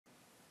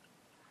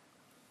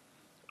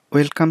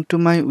Welcome to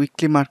my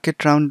weekly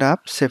market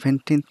roundup,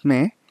 17th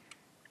May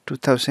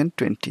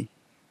 2020.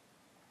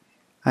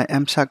 I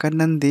am Sagar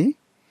Nandi.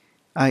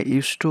 I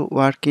used to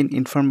work in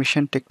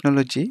information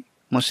technology,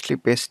 mostly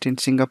based in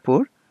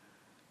Singapore.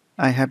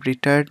 I have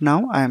retired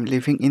now. I am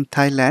living in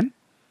Thailand,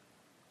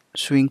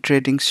 swing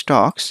trading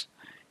stocks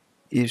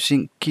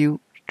using Q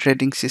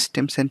trading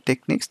systems and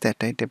techniques that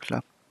I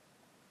developed.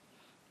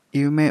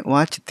 You may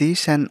watch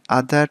these and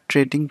other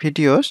trading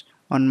videos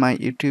on my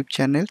YouTube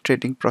channel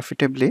Trading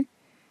Profitably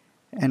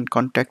and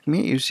contact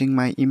me using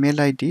my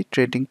email ID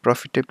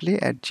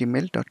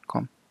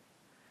tradingprofitably@gmail.com.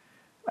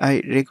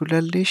 I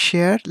regularly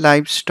share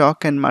live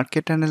stock and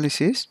market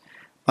analysis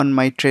on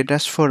my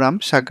traders forum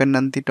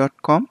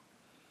sagarnandi.com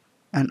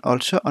and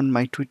also on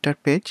my Twitter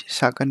page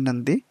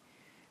Sagarnandi.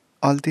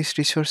 All these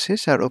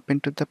resources are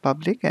open to the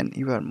public and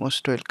you are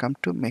most welcome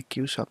to make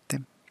use of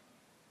them.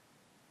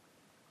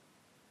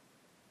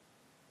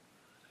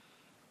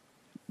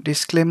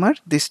 Disclaimer: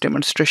 this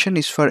demonstration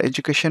is for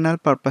educational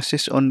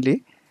purposes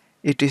only.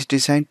 It is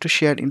designed to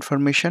share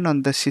information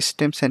on the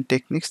systems and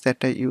techniques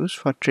that I use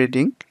for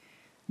trading.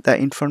 The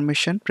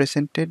information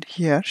presented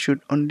here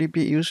should only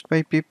be used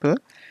by people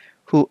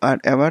who are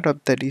aware of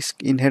the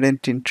risk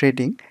inherent in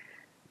trading.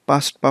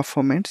 Past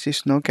performance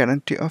is no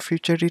guarantee of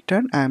future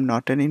return. I am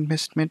not an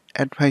investment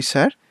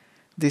advisor.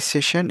 This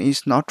session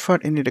is not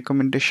for any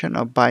recommendation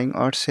of buying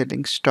or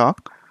selling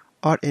stock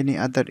or any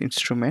other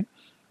instrument.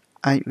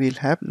 I will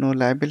have no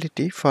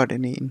liability for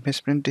any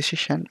investment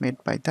decision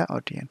made by the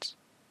audience.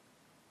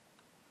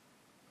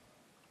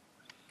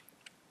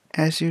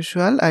 As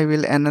usual, I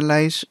will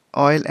analyze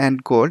oil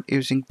and gold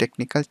using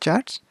technical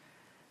charts,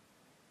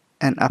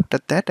 and after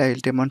that I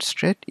will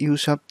demonstrate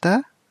use of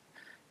the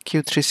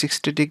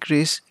Q360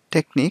 degrees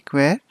technique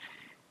where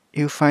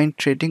you find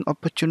trading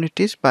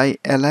opportunities by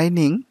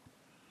aligning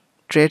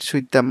trades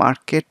with the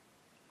market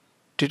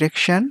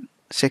direction,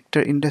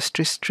 sector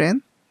industry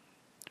strength,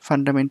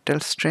 fundamental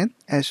strength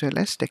as well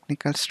as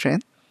technical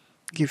strength,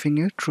 giving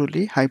you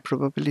truly high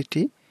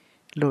probability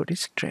low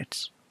risk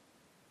trades.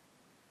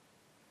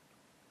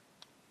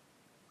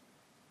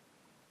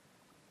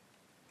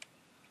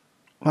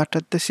 What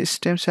are the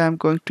systems I am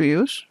going to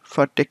use?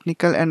 For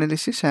technical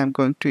analysis I am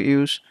going to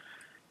use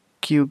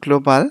Q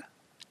Global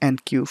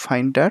and Q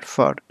Finder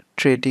for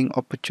trading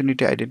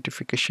opportunity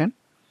identification.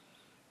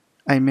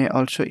 I may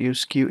also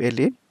use Q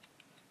Elite.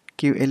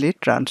 Q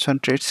Elite runs on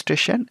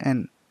TradeStation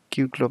and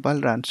Q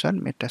Global runs on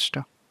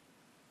Metastock.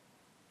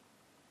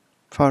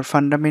 For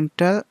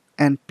fundamental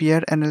and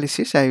peer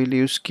analysis I will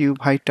use Q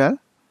Vital,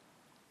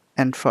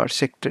 and for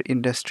sector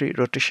industry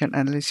rotation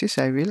analysis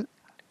I will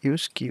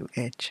use Q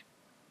Edge.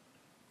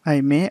 I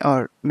may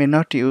or may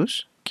not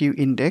use Q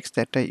Index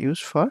that I use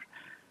for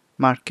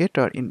market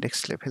or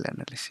index level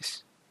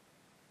analysis.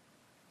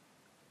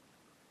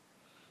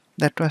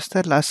 That was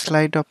the last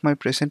slide of my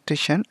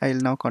presentation. I will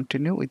now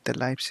continue with the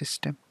live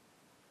system.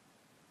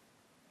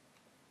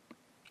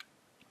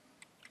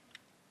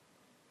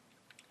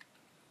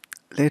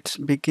 Let's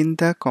begin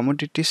the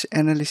commodities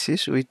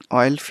analysis with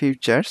oil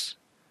futures.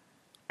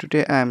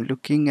 Today I am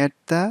looking at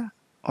the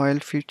oil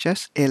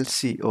futures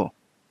LCO.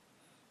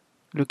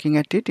 Looking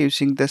at it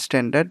using the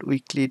standard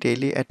weekly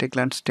daily at a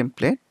glance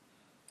template,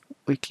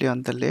 weekly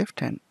on the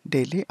left and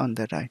daily on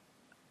the right.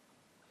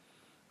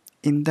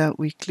 In the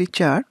weekly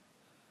chart,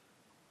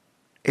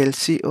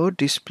 LCO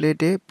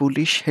displayed a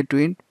bullish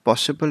headwind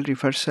possible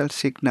reversal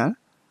signal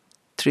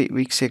 3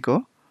 weeks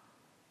ago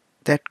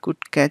that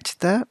could catch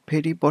the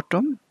very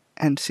bottom,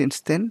 and since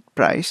then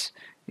price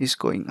is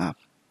going up.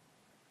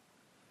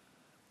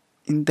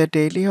 In the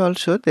daily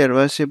also there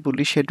was a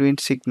bullish headwind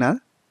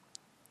signal.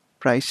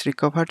 Price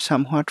recovered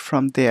somewhat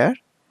from there.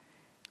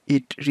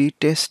 It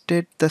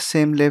retested the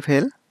same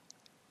level,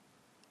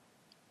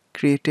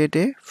 created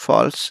a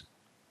false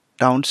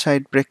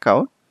downside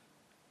breakout,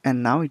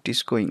 and now it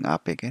is going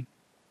up again.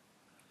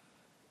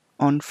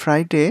 On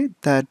Friday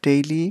the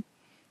daily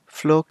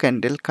flow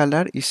candle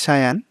color is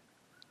cyan.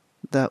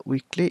 The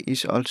weekly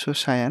is also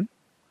cyan.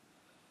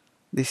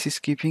 This is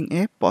giving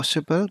a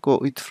possible go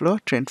with flow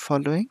trend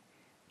following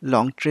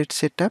long trade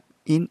setup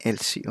in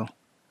LCO.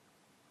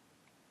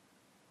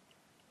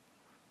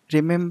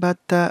 Remember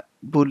the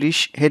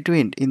bullish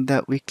headwind in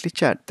the weekly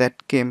chart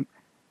that came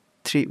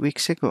 3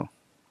 weeks ago.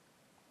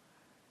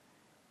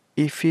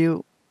 If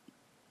you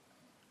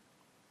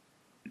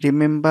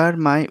remember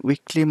my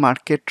weekly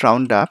market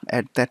roundup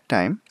at that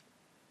time,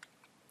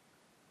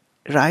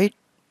 right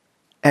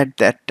at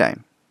that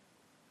time,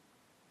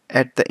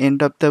 at the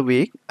end of the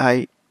week,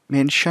 I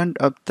mentioned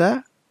of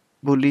the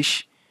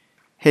bullish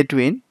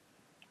headwind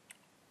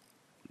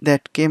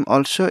that came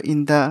also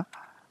in the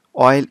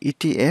oil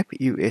ETF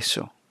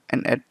USO,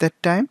 and at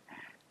that time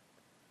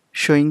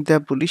showing the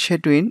bullish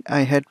headwind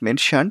I had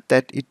mentioned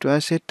that it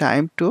was a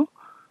time to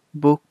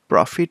book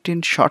profit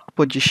in short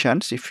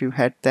positions if you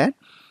had that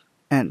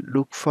and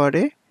look for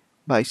a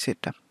buy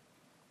setup.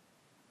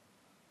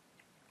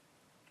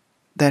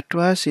 That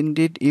was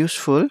indeed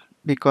useful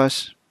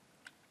because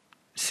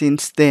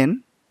since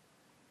then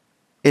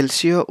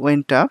LCO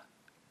went up,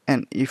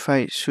 and if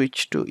I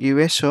switch to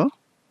USO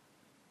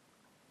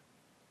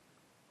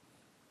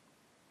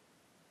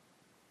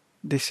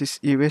This is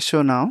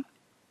USO now.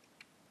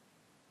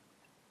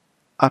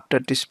 After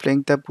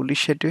displaying the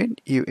bullish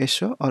headwind,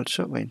 USO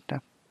also went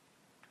up.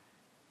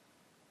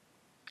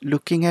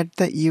 Looking at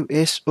the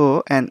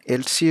USO and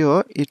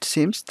LCO, it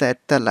seems that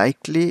the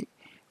likely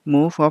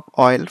move of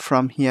oil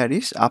from here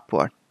is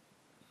upward.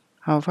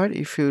 However,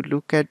 if you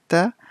look at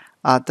the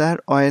other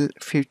oil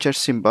future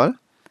symbol,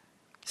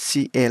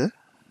 CL,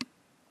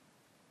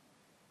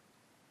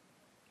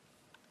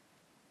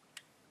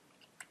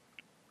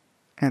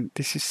 and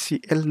this is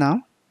CL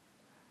now,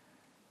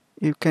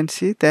 you can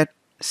see that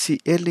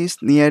CL is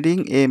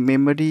nearing a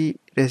memory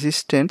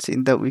resistance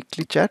in the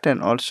weekly chart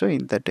and also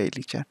in the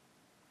daily chart.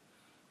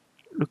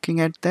 Looking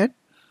at that,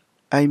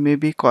 I may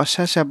be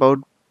cautious about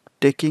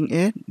taking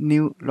a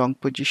new long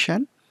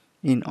position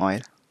in oil.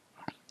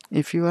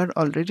 If you are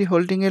already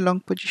holding a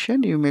long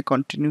position, you may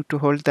continue to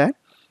hold that.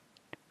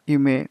 You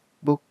may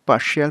book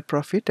partial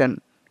profit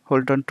and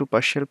hold on to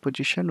partial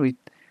position with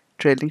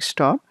trailing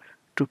stop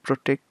to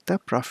protect the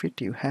profit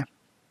you have.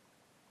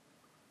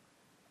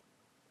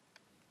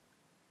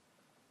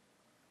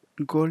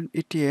 Gold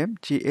ETF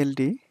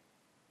GLD,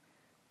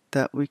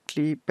 the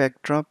weekly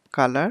backdrop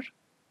color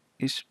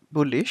is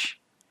bullish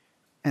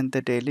and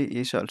the daily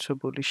is also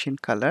bullish in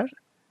color.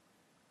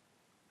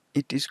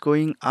 It is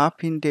going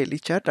up in daily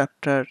chart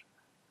after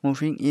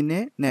moving in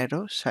a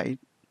narrow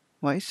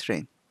sidewise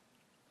range.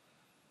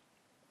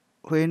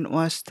 When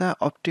was the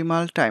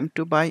optimal time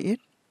to buy it?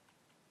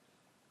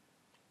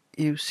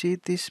 You see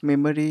this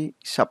memory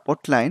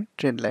support line,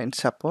 trend line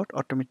support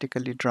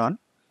automatically drawn.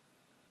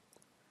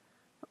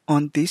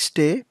 On this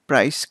day,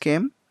 price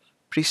came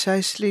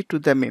precisely to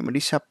the memory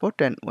support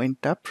and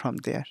went up from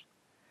there.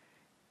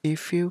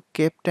 If you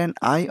kept an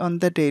eye on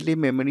the daily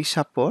memory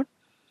support,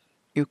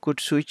 you could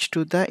switch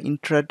to the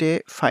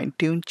intraday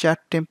fine-tune chart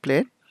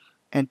template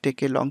and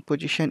take a long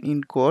position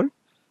in gold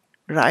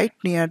right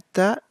near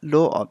the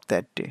low of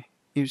that day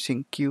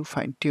using Q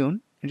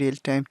fine-tune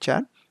real-time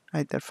chart,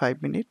 either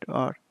 5-minute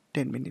or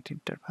 10-minute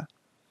interval.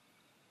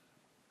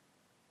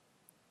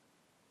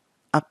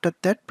 After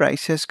that,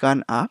 price has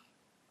gone up.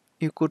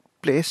 You could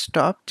place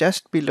stop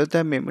just below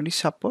the memory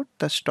support.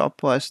 The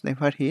stop was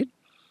never hit.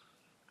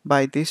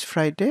 By this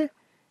Friday,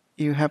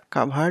 you have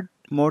covered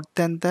more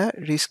than the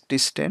risk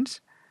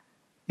distance.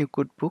 You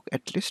could book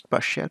at least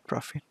partial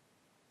profit.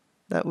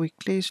 The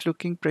weekly is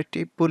looking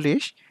pretty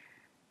bullish.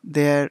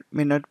 There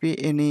may not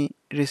be any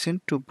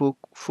reason to book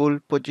full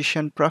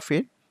position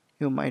profit.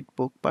 You might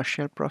book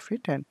partial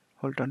profit and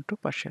hold on to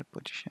partial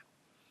position.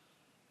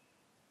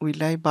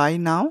 Will I buy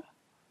now?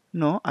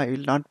 No, I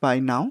will not buy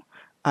now.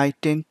 I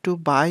tend to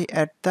buy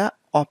at the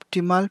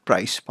optimal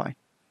price point,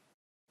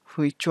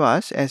 which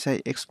was, as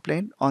I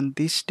explained, on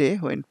this day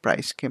when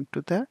price came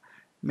to the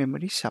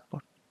memory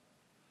support.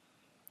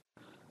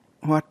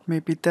 What may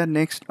be the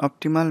next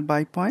optimal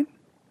buy point?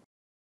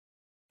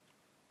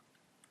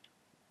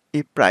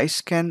 If price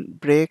can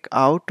break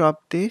out of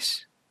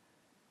this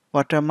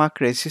watermark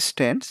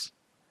resistance,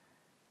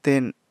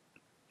 then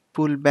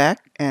pull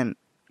back and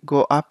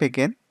go up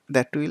again.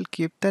 That will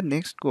give the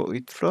next go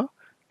with flow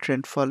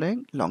trend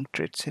following long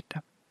trade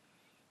setup.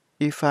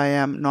 If I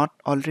am not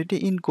already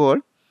in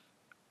gold,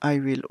 I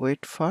will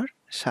wait for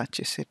such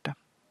a setup.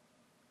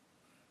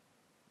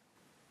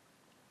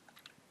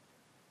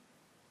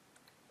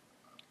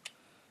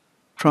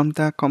 From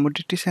the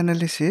commodities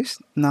analysis,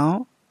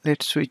 now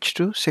let's switch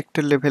to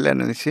sector level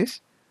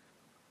analysis.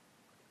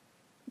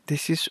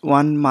 This is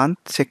 1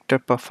 month sector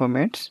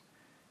performance,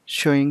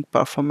 showing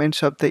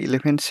performance of the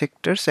 11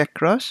 sectors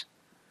across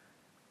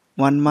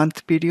 1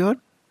 month period,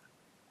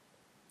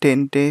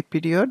 10-day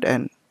period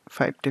and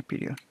 5-day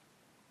period.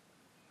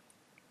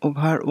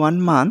 Over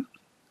 1 month,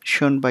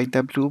 shown by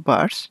the blue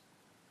bars,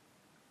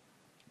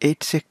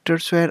 8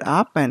 sectors were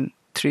up and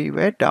 3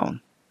 were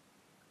down.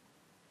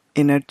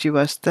 Energy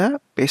was the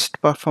best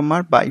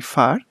performer by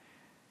far.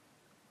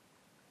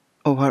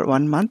 Over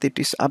 1 month, it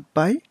is up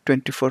by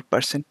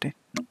 24%.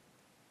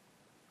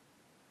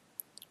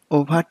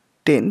 Over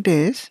 10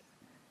 days,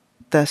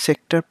 the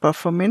sector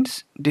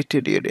performance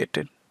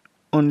deteriorated.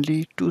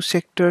 Only 2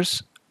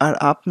 sectors are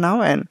up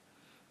now and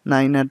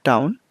 9 are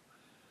down.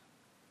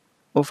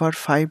 Over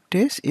 5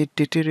 days, it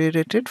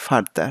deteriorated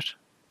further.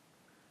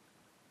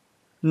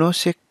 No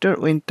sector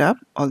went up,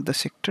 all the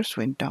sectors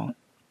went down.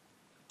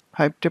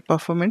 5-day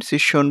performance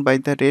is shown by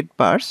the red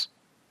bars.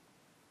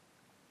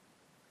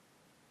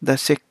 The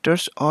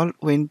sectors all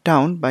went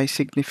down by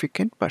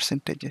significant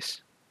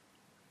percentages.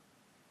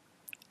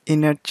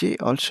 Energy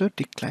also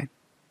declined.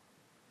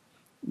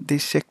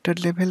 This sector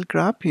level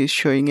graph is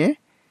showing a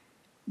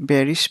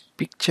bearish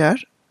picture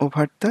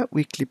over the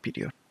weekly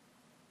period.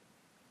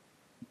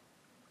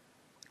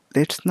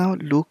 Let's now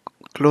look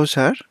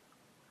closer.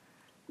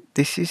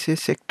 This is a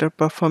sector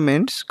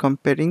performance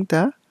comparing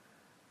the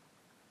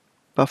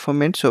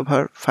performance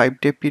over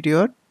 5-day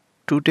period,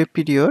 2-day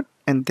period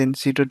and then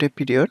 0-day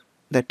period,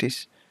 that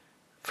is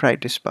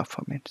Friday's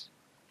performance.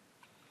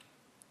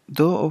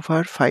 Though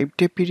over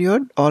 5-day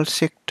period all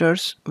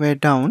sectors were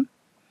down,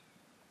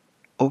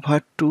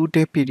 over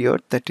 2-day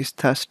period, that is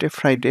Thursday,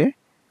 Friday,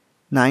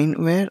 9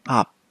 were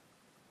up.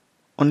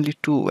 only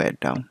 2 were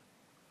down.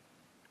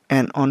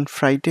 And on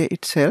Friday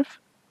itself,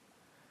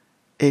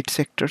 8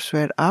 sectors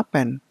were up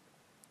and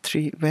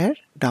 3 were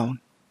down.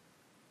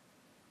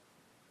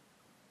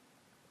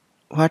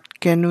 What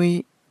can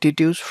we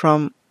deduce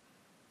from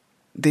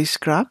these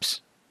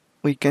graphs?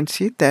 We can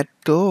see that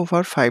though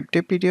over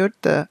 5-day period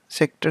the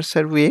sectors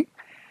are weak,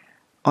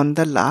 on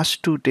the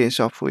last 2 days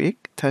of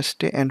week,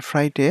 Thursday and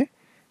Friday,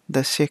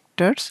 the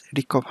sectors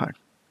recovered.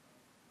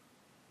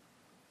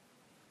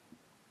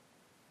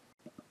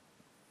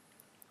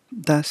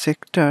 The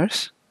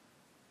sectors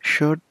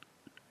showed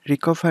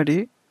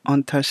recovery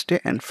on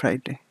Thursday and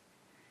Friday.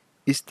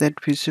 Is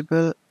that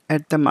visible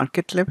at the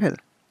market level?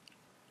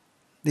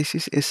 This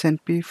is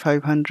S&P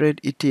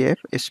 500 ETF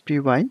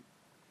SPY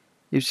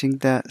using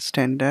the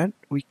standard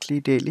weekly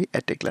daily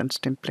at a glance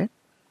template.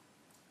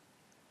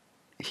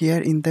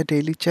 Here in the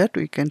daily chart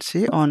we can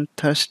see on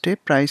Thursday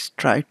price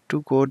tried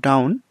to go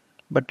down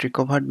but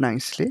recovered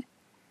nicely.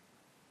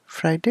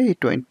 Friday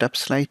it went up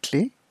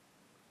slightly.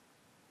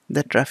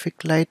 The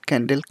traffic light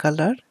candle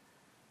color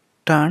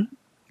turned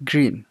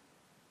green.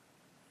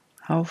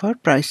 However,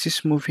 price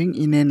is moving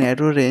in a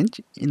narrow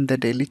range in the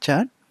daily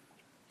chart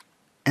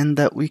and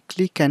the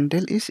weekly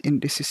candle is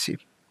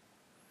indecisive.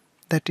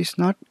 That is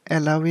not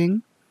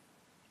allowing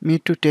me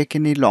to take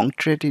any long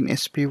trade in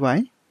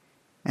SPY,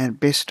 and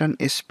based on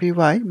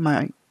SPY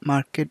my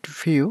market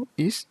view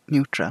is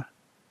neutral.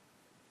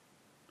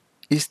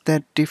 Is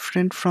that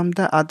different from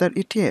the other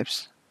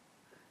ETFs?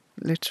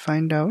 Let's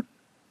find out.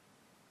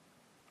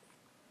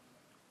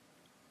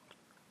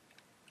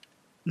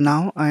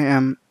 Now I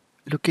am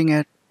looking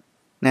at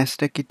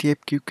Nasdaq ETF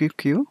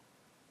QQQ.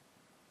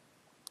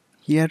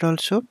 Here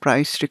also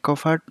price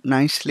recovered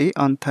nicely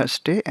on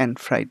Thursday and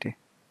Friday.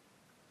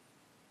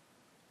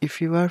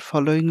 If you are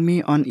following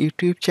me on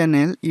YouTube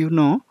channel, you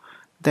know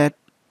that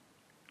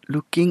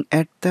looking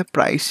at the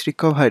price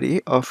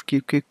recovery of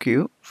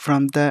QQQ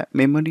from the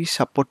memory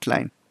support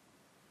line,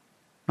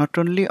 not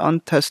only on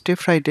Thursday,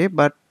 Friday,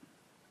 but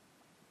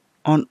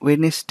on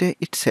Wednesday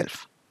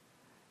itself,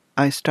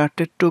 I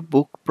started to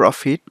book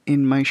profit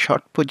in my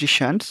short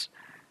positions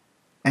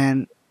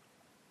and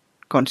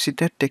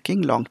consider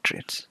taking long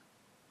trades.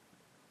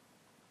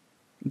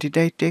 Did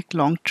I take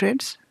long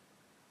trades?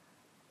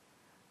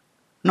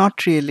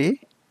 Not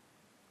really.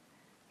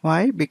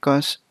 Why?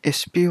 Because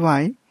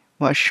SPY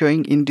was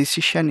showing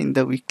indecision in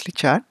the weekly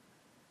chart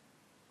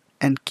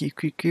and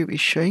QQQ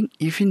is showing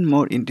even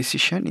more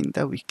indecision in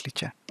the weekly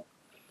chart.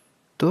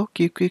 Though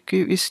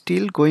QQQ is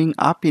still going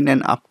up in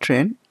an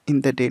uptrend,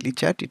 in the daily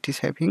chart it is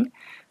having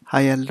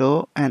higher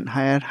low and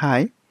higher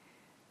high.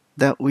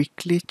 The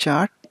weekly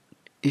chart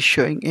is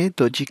showing a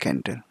doji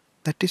candle.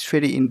 That is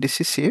very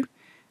indecisive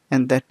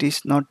and that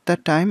is not the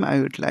time I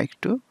would like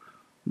to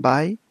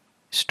buy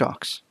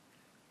stocks.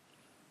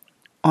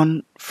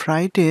 On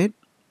Friday,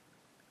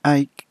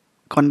 I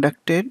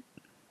conducted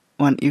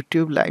one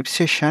YouTube live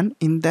session.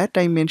 In that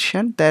I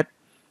mentioned that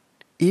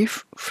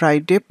if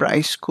Friday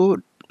price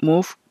could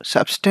move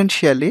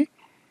substantially,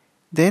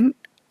 then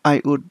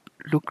I would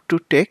look to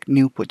take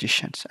new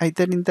positions,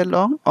 either in the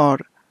long or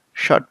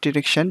short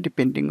direction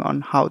depending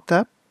on how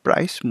the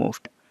price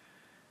moved.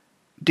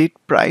 Did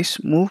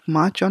price move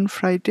much on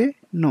Friday?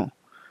 No.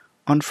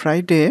 On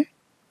Friday,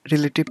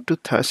 relative to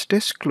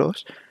Thursday's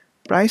close,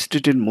 price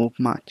didn't move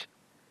much.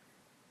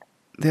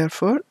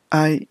 Therefore,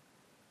 I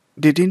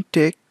didn't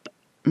take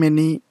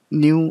many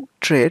new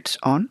trades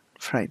on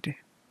Friday.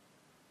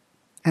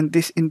 And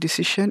this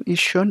indecision is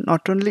shown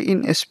not only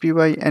in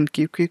SPY and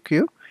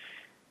QQQ,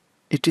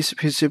 it is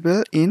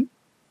visible in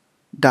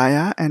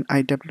DIA and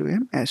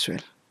IWM as well.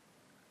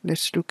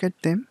 Let's look at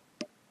them.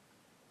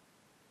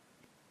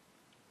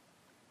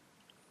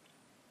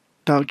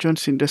 Dow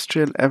Jones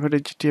Industrial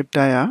Average ETF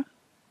DIA.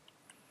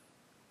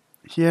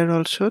 Here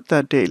also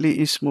the daily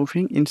is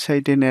moving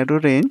inside a narrow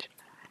range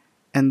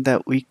and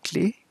the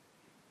weekly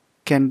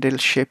candle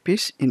shape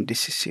is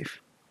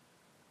indecisive.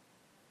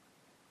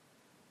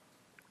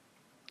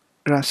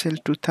 Russell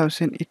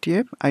 2000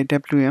 ETF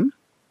IWM,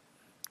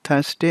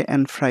 Thursday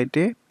and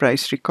Friday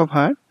price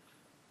recovered.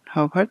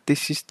 However,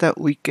 this is the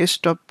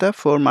weakest of the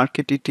 4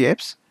 market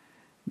ETFs.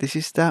 This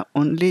is the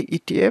only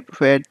ETF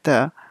where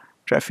the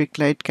traffic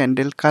light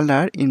candle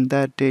color in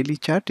the daily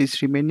chart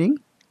is remaining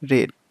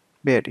red,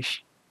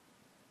 bearish.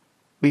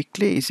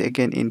 Weekly is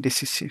again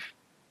indecisive.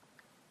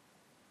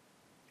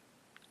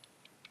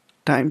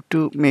 Time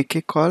to make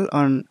a call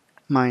on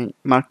my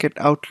market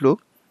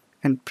outlook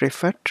and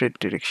preferred trade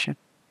direction.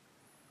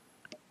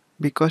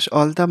 Because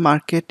all the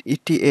market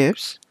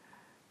ETFs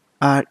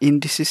are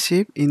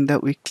indecisive in the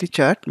weekly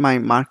chart, my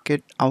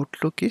market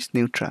outlook is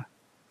neutral.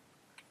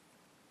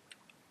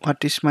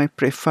 What is my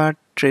preferred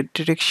trade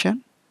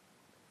direction?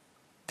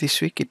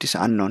 This week it is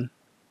unknown.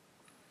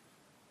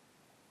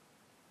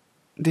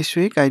 This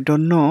week I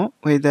don't know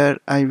whether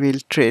I will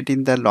trade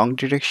in the long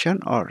direction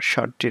or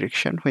short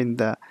direction when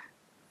the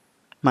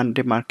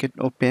Monday market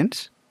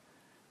opens.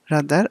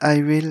 Rather,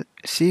 I will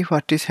see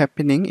what is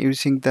happening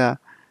using the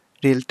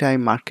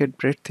real-time market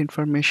breadth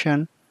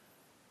information,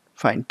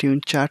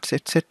 fine-tune charts,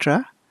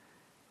 etc.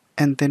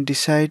 and then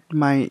decide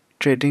my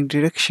trading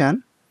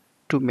direction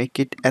to make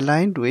it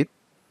aligned with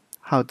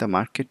how the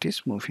market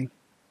is moving.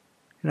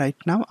 Right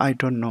now, I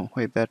don't know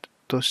whether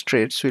those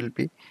trades will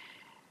be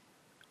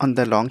on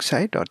the long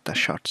side or the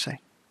short side.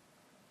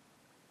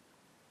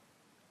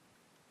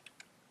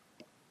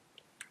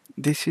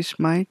 This is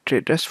my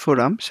traders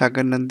forum,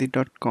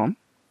 sagarnandi.com.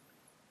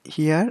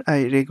 Here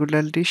I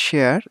regularly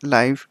share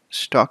live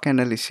stock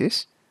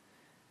analysis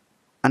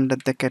under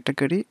the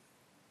category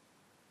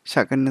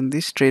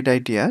Sagarnandi's trade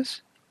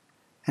ideas,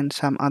 and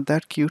some other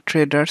Q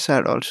traders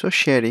are also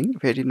sharing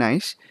very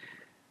nice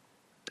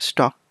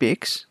stock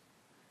picks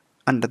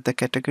under the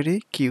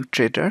category Q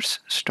traders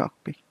stock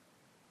pick.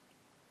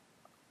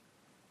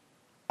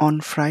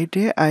 On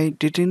Friday I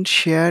didn't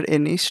share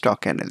any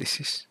stock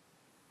analysis.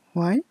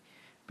 Why?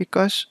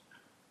 Because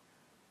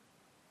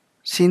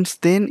since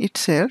then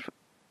itself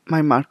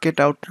my market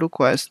outlook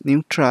was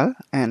neutral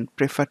and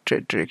preferred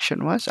trade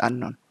direction was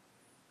unknown.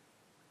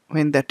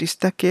 When that is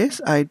the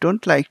case, I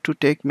don't like to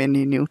take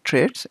many new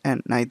trades,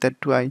 and neither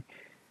do I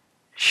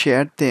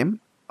share them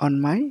on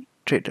my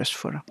traders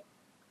forum.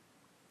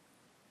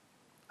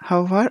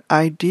 However,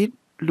 I did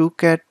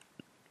look at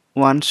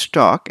one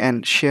stock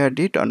and shared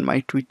it on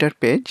my Twitter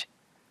page.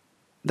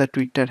 The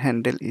Twitter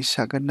handle is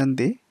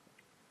Sagarnandi.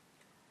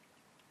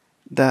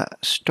 The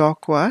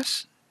stock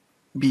was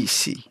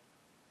BC.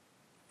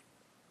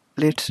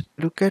 Let's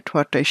look at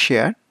what I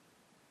shared.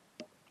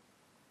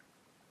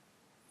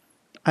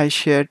 I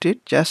shared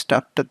it just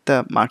after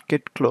the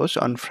market close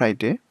on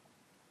Friday.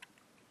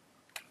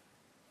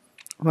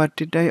 What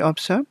did I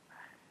observe?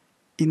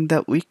 In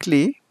the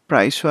weekly,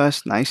 price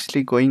was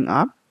nicely going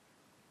up.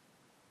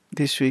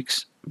 This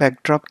week's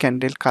backdrop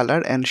candle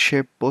color and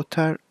shape both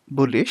are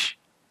bullish.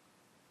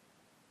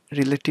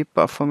 Relative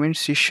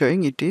performance is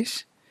showing it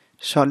is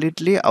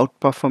solidly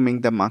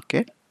outperforming the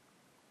market.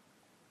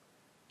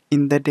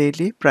 In the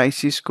daily,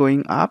 price is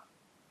going up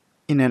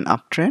in an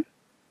uptrend,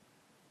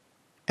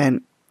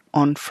 and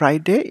on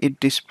Friday it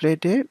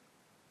displayed a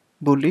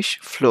bullish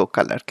flow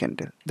color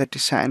candle, that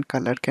is cyan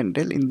color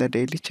candle in the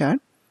daily chart,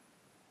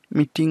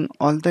 meeting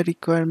all the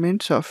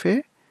requirements of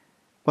a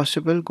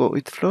possible go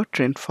with flow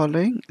trend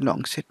following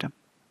long setup.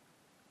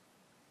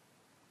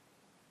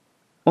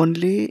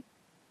 Only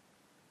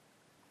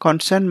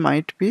concern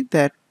might be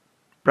that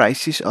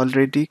price is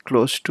already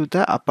close to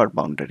the upper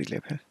boundary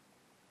level.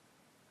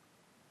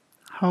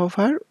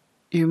 However,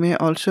 you may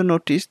also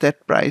notice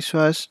that price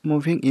was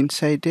moving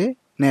inside a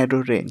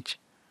narrow range.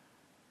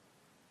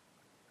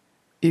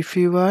 If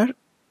you are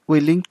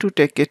willing to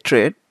take a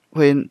trade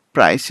when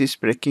price is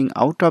breaking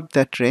out of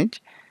that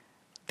range,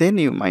 then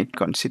you might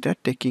consider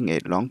taking a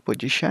long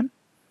position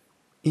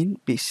in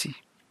BC.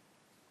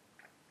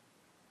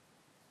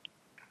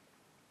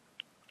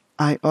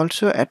 I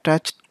also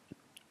attached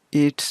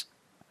its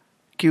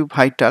Q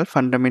Vital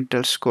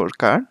fundamental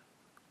scorecard.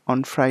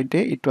 On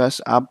Friday, it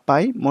was up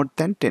by more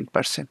than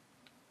 10%.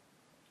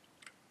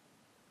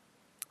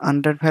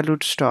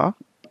 Undervalued stock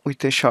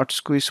with a short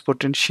squeeze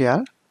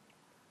potential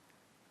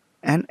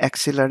and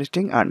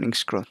accelerating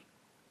earnings growth.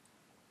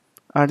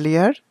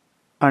 Earlier,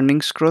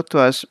 earnings growth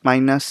was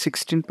minus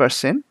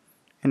 16%,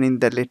 and in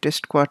the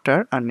latest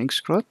quarter, earnings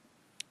growth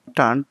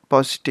turned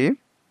positive,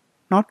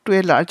 not to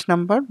a large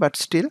number, but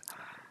still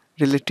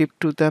relative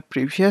to the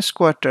previous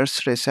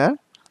quarter's result,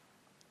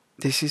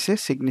 this is a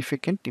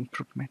significant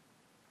improvement.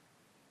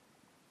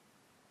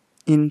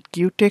 In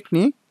Q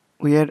technique,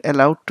 we are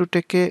allowed to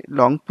take a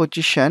long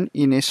position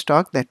in a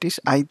stock that is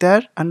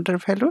either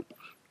undervalued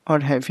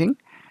or having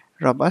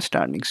robust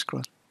earnings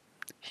growth.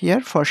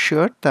 Here, for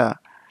sure, the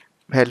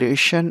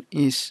valuation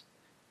is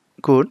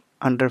good,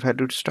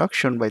 undervalued stock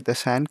shown by the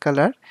cyan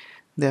color.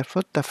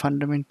 Therefore, the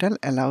fundamental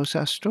allows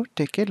us to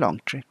take a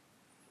long trade.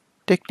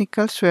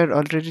 Technicals were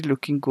already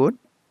looking good,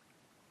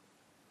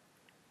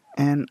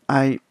 and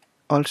I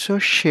also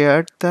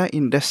shared the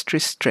industry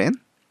strength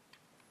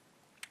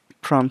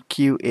from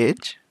Q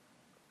Edge,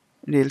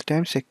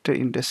 real-time sector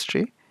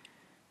industry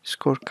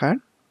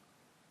scorecard.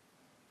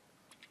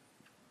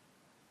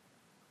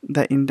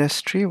 The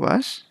industry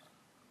was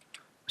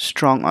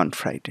strong on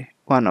Friday,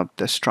 one of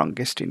the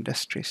strongest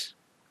industries,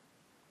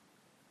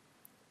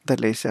 the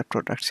laser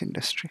products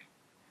industry.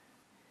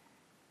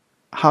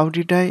 How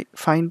did I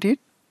find it?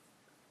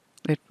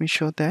 Let me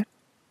show that.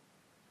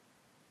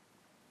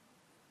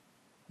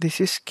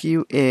 This is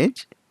Q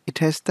Edge. It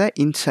has the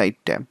Insight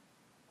tab.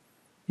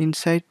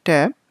 Insight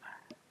tab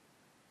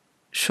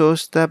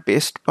shows the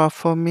best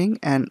performing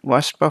and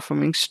worst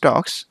performing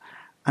stocks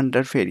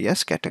under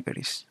various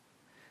categories.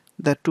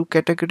 The two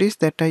categories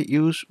that I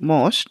use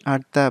most are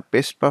the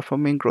best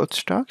performing growth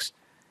stocks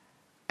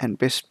and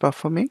best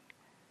performing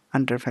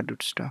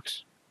undervalued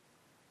stocks.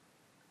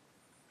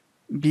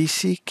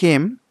 BC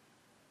came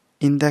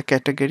in the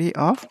category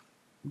of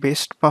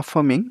best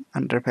performing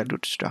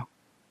undervalued stock.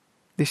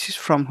 This is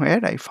from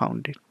where I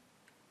found it.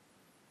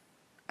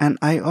 And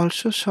I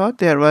also saw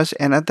there was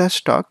another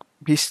stock,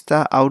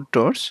 Vista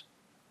Outdoors,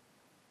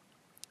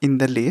 in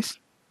the list,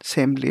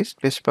 same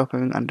list, best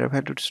performing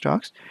undervalued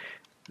stocks,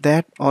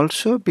 that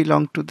also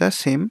belong to the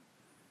same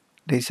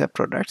laser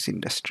products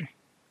industry.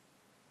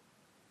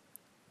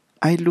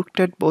 I looked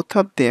at both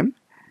of them.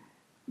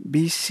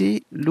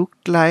 BC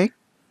looked like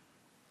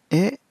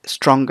a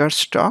stronger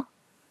stock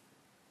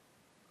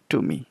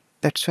to me.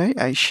 That's why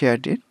I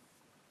shared it.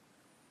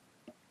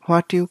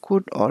 What you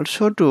could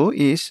also do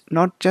is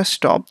not just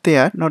stop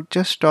there, not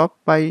just stop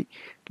by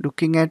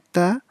looking at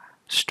the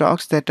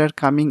stocks that are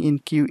coming in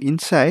Q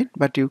inside,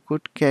 but you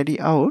could carry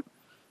out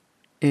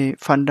a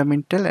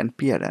fundamental and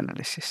peer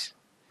analysis.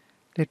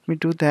 Let me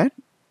do that.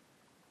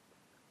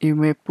 You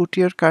may put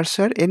your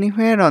cursor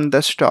anywhere on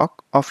the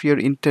stock of your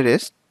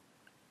interest,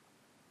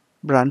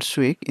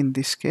 Brunswick in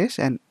this case,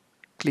 and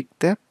click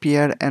the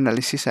peer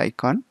analysis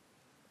icon.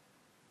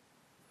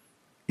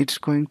 It's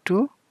going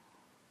to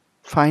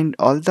find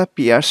all the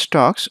peer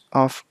stocks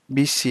of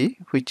BC,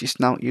 which is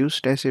now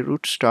used as a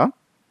root stock.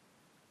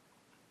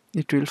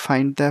 It will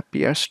find the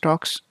peer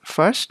stocks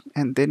first,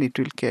 and then it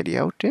will carry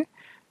out a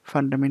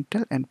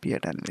fundamental and peer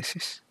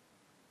analysis.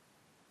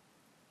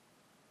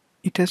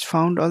 It has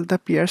found all the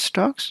peer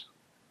stocks,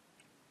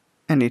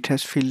 and it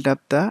has filled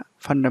up the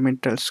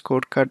fundamental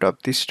scorecard of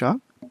this stock.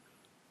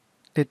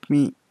 Let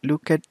me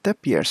look at the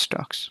peer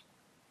stocks.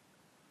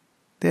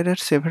 There are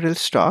several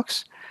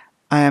stocks.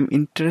 I am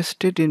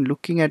interested in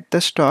looking at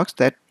the stocks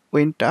that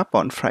went up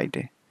on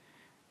Friday.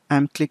 I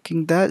am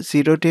clicking the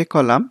 0-day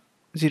column.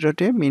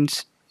 0-day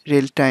means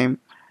real-time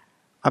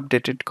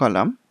updated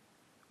column.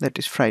 That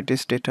is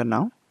Friday's data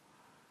now.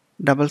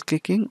 Double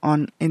clicking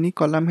on any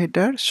column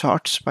header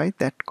sorts by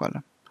that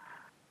column.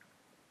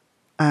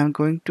 I am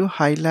going to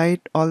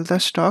highlight all the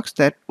stocks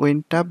that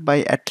went up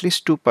by at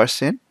least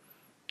 2%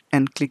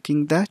 and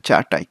clicking the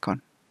chart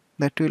icon.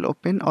 That will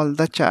open all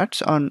the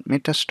charts on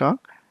Metastock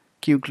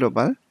Q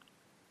Global.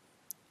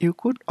 You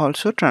could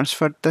also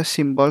transfer the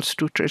symbols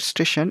to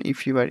TradeStation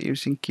if you are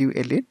using Q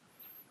Elite.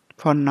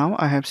 For now,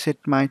 I have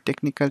set my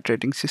technical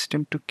trading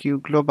system to Q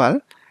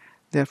Global.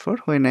 Therefore,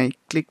 when I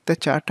click the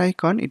chart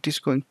icon, it is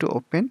going to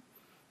open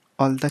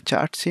all the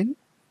charts in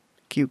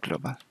Q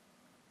Global.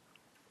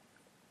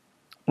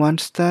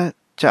 Once the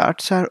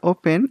charts are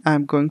open, I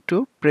am going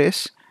to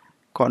press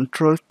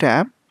Ctrl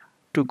Tab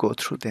to go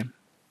through them.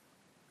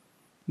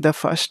 The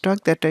first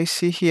stock that I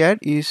see here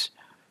is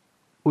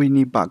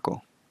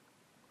Winnebago.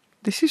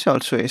 This is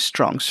also a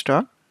strong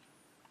stock,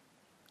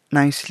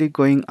 nicely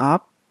going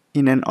up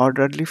in an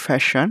orderly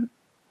fashion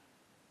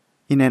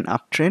in an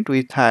uptrend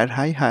with higher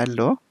high, higher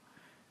low.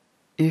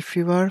 If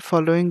you are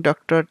following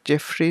Dr.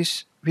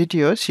 Jeffrey's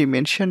videos, he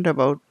mentioned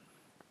about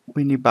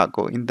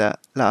Winnebago in the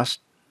last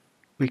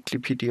weekly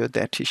video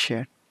that he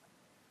shared.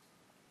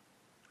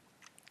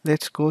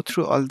 Let's go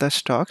through all the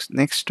stocks.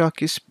 Next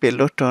stock is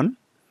Peloton.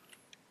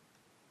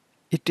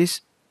 It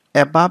is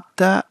above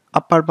the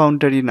upper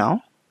boundary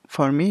now.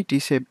 For me, it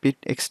is a bit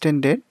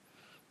extended.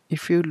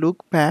 If you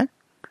look back,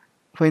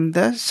 when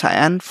the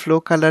cyan flow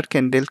color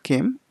candle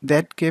came,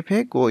 that gave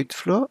a go with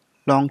flow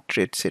long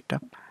trade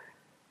setup.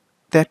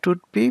 That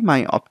would be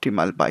my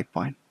optimal buy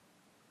point.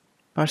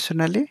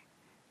 Personally,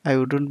 I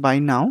wouldn't buy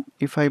now.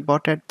 If I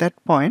bought at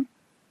that point,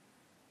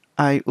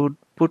 I would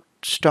put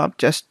stop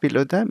just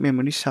below the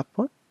memory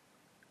support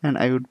and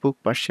I would book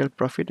partial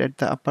profit at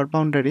the upper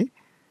boundary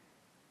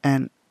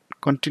and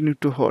continue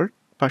to hold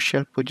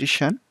partial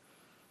position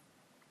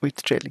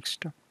with trailing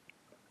stop.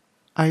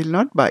 I will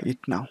not buy it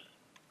now.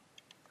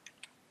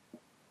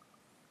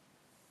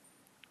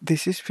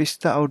 This is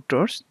Vista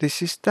Outdoors.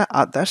 This is the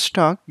other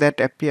stock that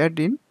appeared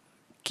in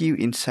Q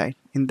Insight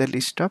in the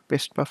list of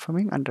best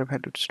performing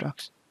undervalued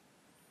stocks.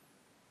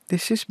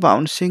 This is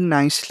bouncing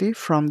nicely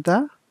from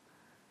the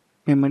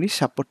memory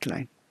support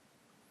line.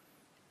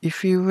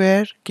 If you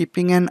were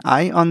keeping an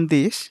eye on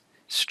this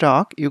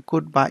stock, you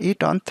could buy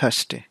it on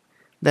Thursday.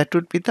 That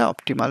would be the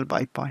optimal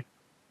buy point.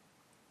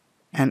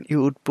 And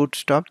you would put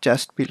stop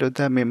just below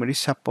the memory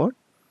support.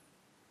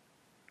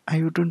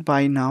 I wouldn't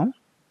buy now.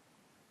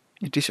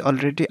 It is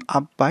already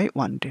up by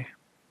 1 day.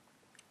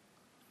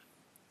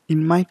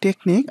 In my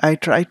technique, I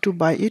try to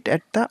buy it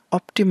at the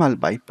optimal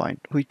buy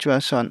point, which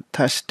was on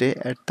Thursday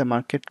at the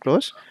market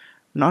close,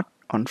 not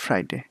on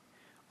Friday.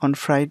 On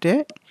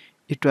Friday,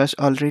 it was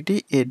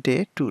already a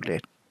day too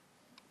late.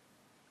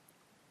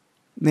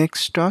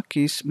 Next stock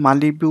is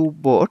Malibu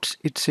Boats.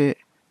 It's a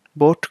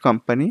boat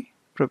company,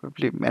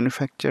 probably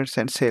manufactures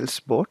and sells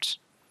boats.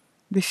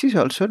 This is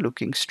also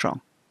looking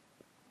strong.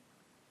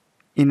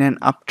 In an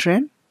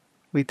uptrend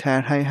with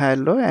higher high, higher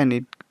low, and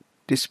it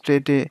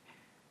displayed a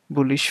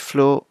bullish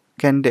flow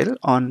candle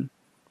on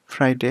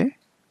Friday.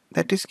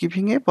 That is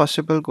giving a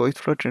possible go with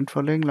flow trend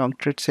following long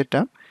trade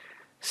setup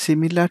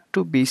similar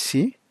to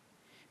BC.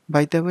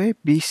 By the way,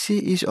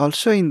 BC is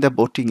also in the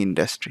boating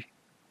industry.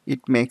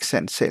 It makes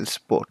and sells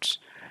boats.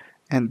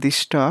 And this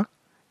stock,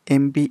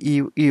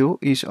 MBEU,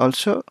 is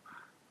also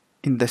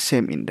in the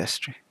same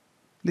industry.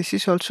 This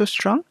is also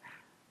strong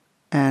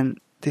and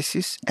this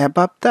is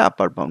above the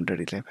upper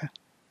boundary level.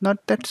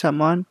 Not that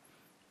someone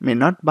may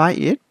not buy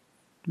it,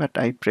 but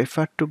I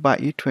prefer to buy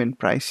it when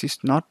price is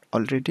not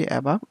already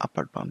above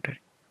upper boundary.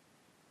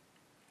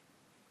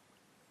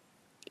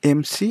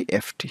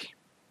 MCFT.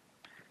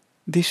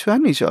 This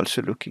one is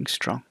also looking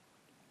strong.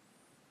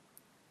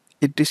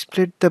 it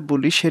displayed the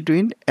bullish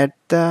headwind at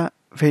the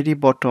very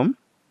bottom.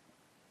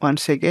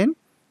 Once again,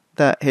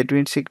 the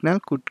headwind signal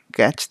could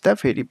catch the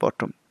very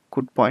bottom,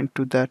 could point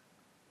to the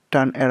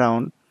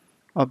turnaround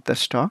of the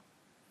stock.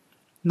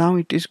 Now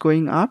it is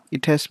going up.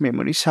 It has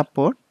memory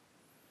support.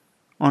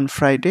 On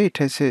Friday, it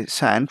has a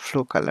cyan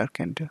flow color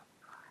candle.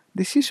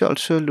 This is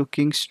also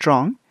looking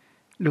strong,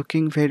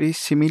 looking very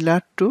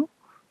similar to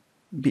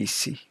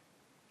BC.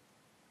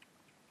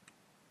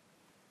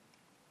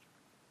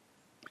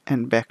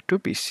 And back to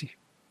BC.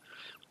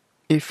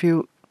 If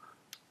you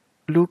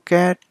look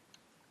at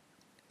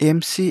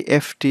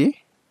MCFT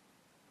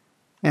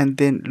and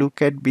then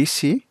look at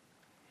BC,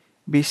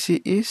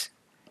 BC is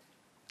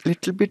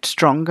little bit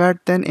stronger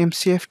than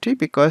MCFT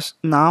because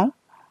now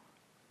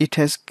it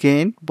has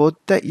gained both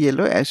the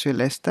yellow as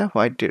well as the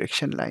white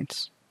direction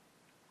lines.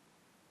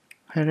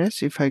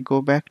 Whereas if I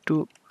go back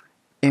to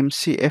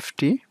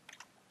MCFT,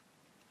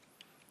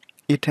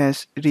 it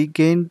has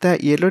regained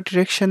the yellow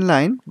direction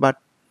line but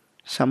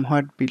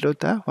somewhat below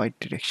the white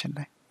direction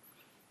line.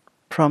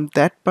 From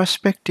that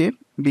perspective,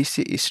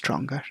 BC is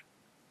stronger.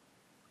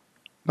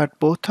 But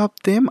both of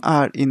them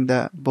are in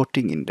the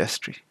boating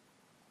industry.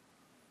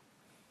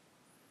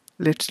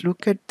 Let's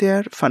look at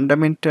their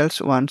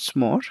fundamentals once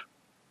more.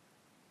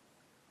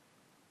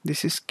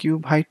 This is Q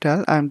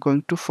Vital. I'm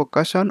going to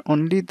focus on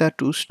only the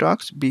two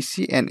stocks,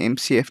 BC and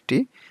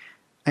MCFT.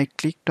 I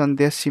clicked on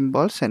their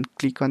symbols and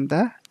click on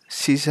the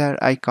scissor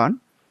icon.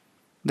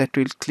 That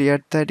will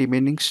clear the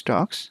remaining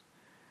stocks.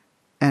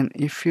 And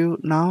if you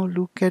now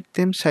look at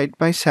them side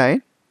by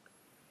side,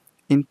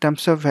 in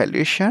terms of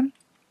valuation,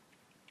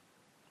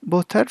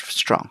 both are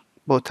strong,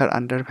 both are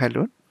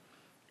undervalued.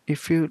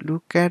 If you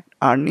look at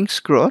earnings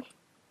growth,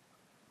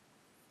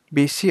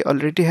 BC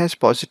already has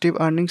positive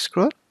earnings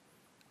growth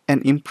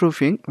and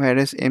improving,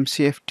 whereas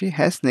MCFT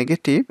has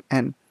negative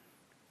and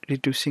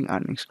reducing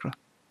earnings growth.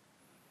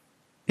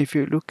 If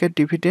you look at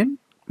dividend,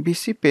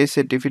 BC pays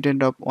a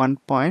dividend of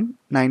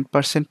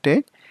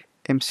 1.9%,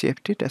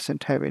 MCFT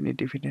doesn't have any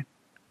dividend.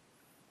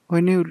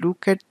 When you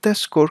look at the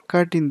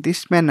scorecard in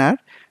this manner,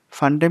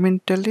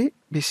 fundamentally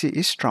BC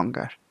is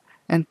stronger.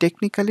 And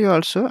technically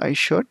also I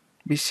showed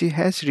BC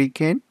has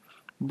regained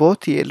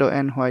both yellow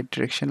and white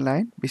direction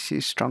line. BC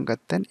is stronger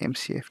than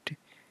MCFT.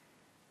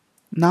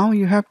 Now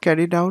you have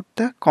carried out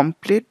the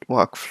complete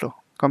workflow,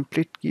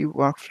 complete key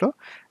workflow,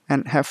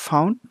 and have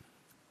found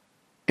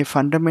a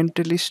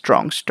fundamentally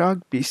strong stock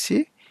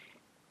BC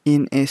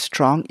in a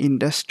strong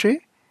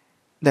industry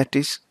that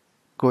is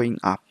going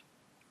up.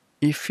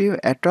 If you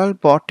at all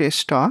bought a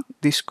stock,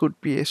 this could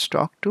be a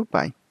stock to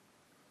buy.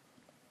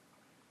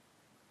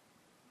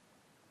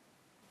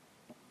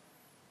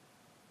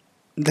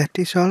 That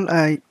is all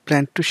I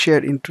plan to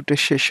share in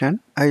today's session.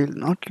 I will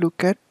not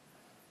look at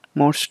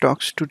more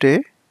stocks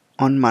today.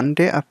 On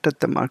Monday after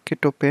the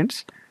market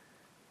opens,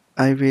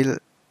 I will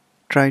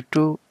try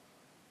to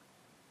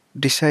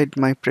decide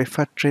my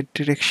preferred trade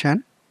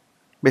direction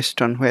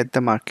based on where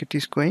the market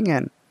is going,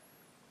 and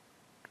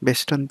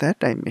based on that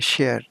I may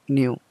share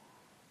new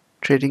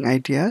trading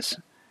ideas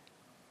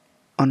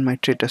on my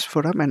traders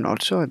forum and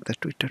also on the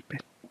Twitter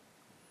page.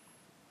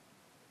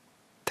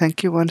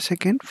 Thank you once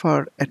again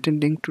for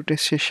attending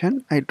today's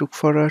session. I look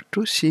forward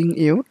to seeing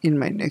you in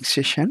my next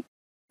session.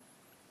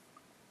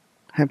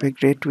 Have a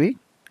great week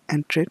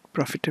and trade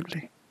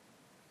profitably.